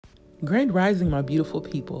Grand Rising, my beautiful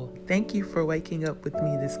people. Thank you for waking up with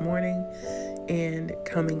me this morning and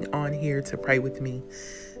coming on here to pray with me.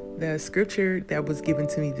 The scripture that was given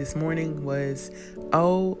to me this morning was,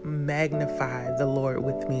 "Oh, magnify the Lord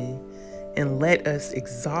with me, and let us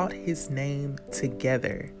exalt his name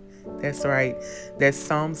together." That's right. That's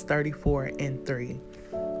Psalms 34 and 3.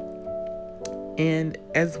 And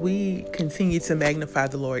as we continue to magnify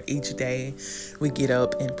the Lord each day, we get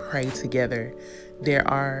up and pray together. There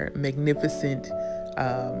are magnificent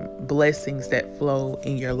blessings that flow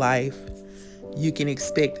in your life. You can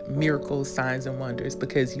expect miracles, signs, and wonders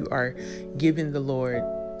because you are giving the Lord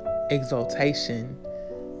exaltation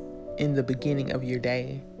in the beginning of your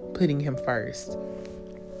day, putting him first.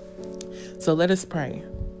 So let us pray.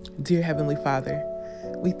 Dear Heavenly Father,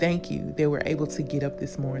 we thank you that we're able to get up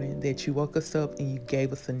this morning, that you woke us up and you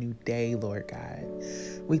gave us a new day, Lord God.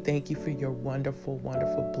 We thank you for your wonderful,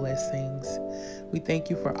 wonderful blessings. We thank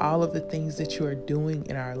you for all of the things that you are doing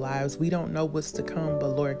in our lives. We don't know what's to come,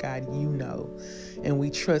 but Lord God, you know. And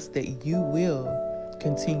we trust that you will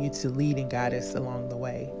continue to lead and guide us along the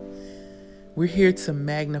way. We're here to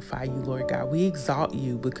magnify you, Lord God. We exalt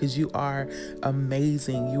you because you are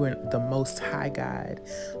amazing. You are the most high God.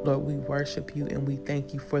 Lord, we worship you and we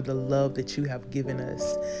thank you for the love that you have given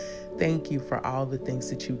us. Thank you for all the things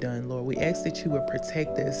that you've done, Lord. We ask that you would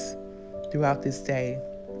protect us throughout this day.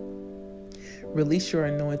 Release your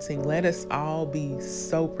anointing. Let us all be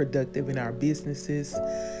so productive in our businesses,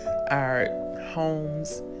 our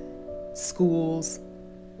homes, schools,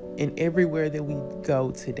 and everywhere that we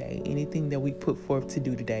go today. Anything that we put forth to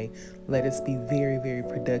do today, let us be very, very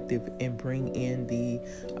productive and bring in the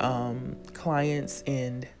clients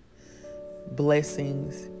and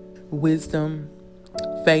blessings, wisdom,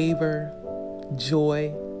 favor,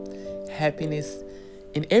 joy, happiness,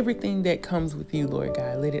 and everything that comes with you, Lord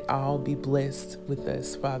God. Let it all be blessed with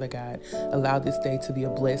us, Father God. Allow this day to be a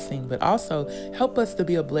blessing, but also help us to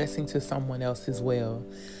be a blessing to someone else as well.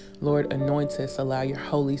 Lord, anoint us. Allow your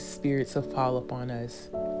Holy Spirit to fall upon us.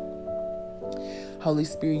 Holy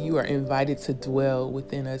Spirit, you are invited to dwell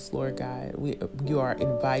within us, Lord God. You are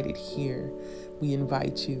invited here. We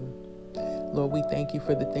invite you. Lord, we thank you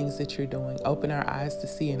for the things that you're doing. Open our eyes to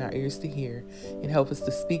see and our ears to hear, and help us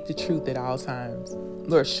to speak the truth at all times.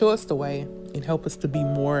 Lord, show us the way and help us to be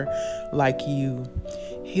more like you.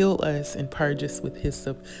 Heal us and purge us with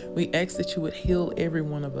hyssop. We ask that you would heal every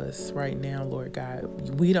one of us right now, Lord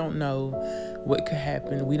God. We don't know what could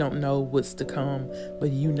happen. We don't know what's to come,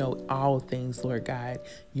 but you know all things, Lord God.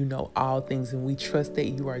 You know all things, and we trust that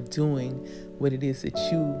you are doing what it is that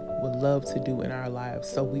you would love to do in our lives.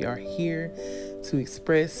 So we are here to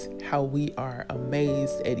express how we are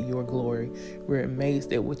amazed at your glory. We're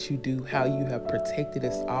amazed at what you do, how you have protected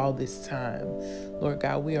us all this time. Lord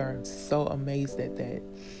God, we are so amazed at that.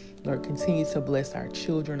 Lord, continue to bless our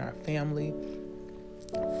children, our family,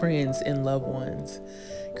 friends, and loved ones.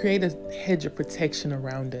 Create a hedge of protection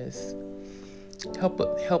around us.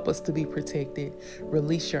 Help us to be protected.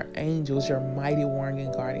 Release your angels, your mighty warring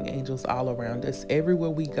and guarding angels all around us. Everywhere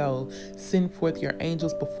we go, send forth your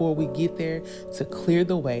angels before we get there to clear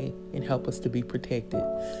the way and help us to be protected.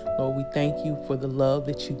 Lord, we thank you for the love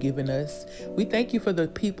that you've given us. We thank you for the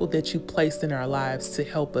people that you placed in our lives to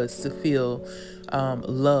help us to feel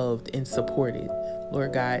loved and supported.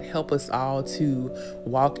 Lord God, help us all to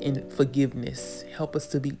walk in forgiveness. Help us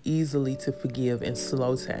to be easily to forgive and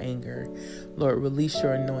slow to anger. Lord, release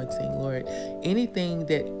your anointing. Lord, anything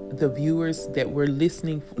that the viewers that we're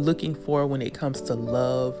looking for when it comes to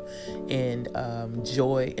love and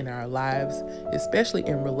joy in our lives, especially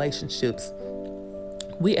in relationships,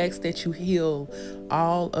 we ask that you heal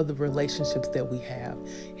all of the relationships that we have.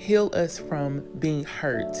 Heal us from being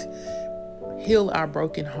hurt. Heal our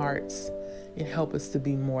broken hearts. And help us to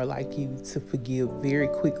be more like you, to forgive very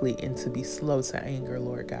quickly and to be slow to anger,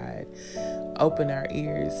 Lord God. Open our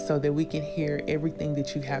ears so that we can hear everything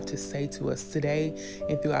that you have to say to us today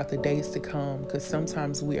and throughout the days to come, because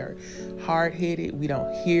sometimes we are hard-headed. We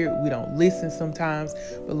don't hear, we don't listen sometimes.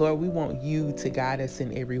 But Lord, we want you to guide us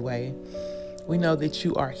in every way. We know that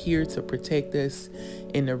you are here to protect us,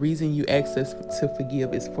 and the reason you ask us to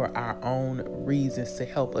forgive is for our own reasons, to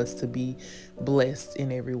help us to be blessed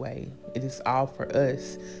in every way. It is all for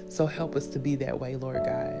us, so help us to be that way, Lord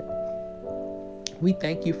God. We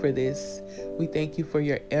thank you for this. We thank you for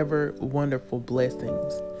your ever wonderful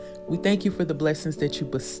blessings. We thank you for the blessings that you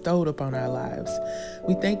bestowed upon our lives.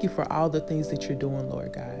 We thank you for all the things that you're doing,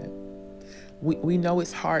 Lord God. We know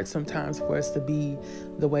it's hard sometimes for us to be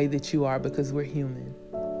the way that you are because we're human.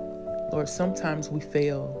 Lord, sometimes we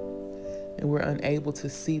fail and we're unable to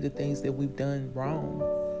see the things that we've done wrong.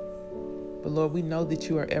 But Lord, we know that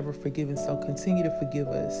you are ever forgiving, so continue to forgive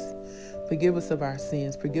us. Forgive us of our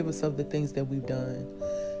sins. Forgive us of the things that we've done,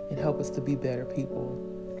 and help us to be better people.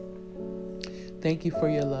 Thank you for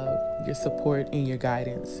your love, your support, and your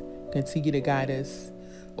guidance. Continue to guide us.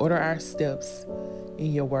 Order our steps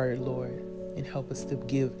in your word, Lord, and help us to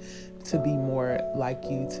be more like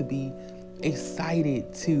you, to be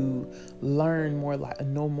excited to learn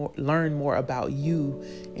more about you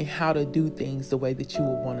and how to do things the way that you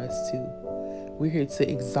would want us to. We're here to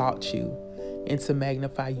exalt you and to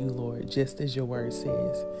magnify you, Lord, just as your word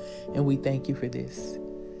says. And we thank you for this.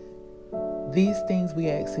 These things we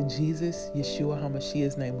ask in Jesus, Yeshua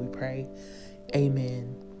HaMashiach's name we pray.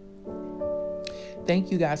 Amen.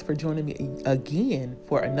 Thank you guys for joining me again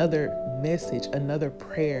for another message, another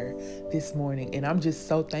prayer this morning. And I'm just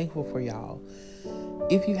so thankful for y'all.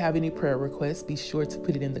 If you have any prayer requests, be sure to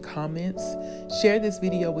put it in the comments. Share this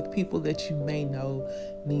video with people that you may know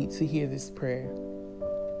need to hear this prayer.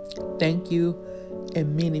 Thank you,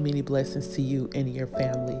 and many, many blessings to you and your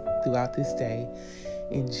family throughout this day.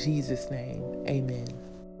 In Jesus' name, amen.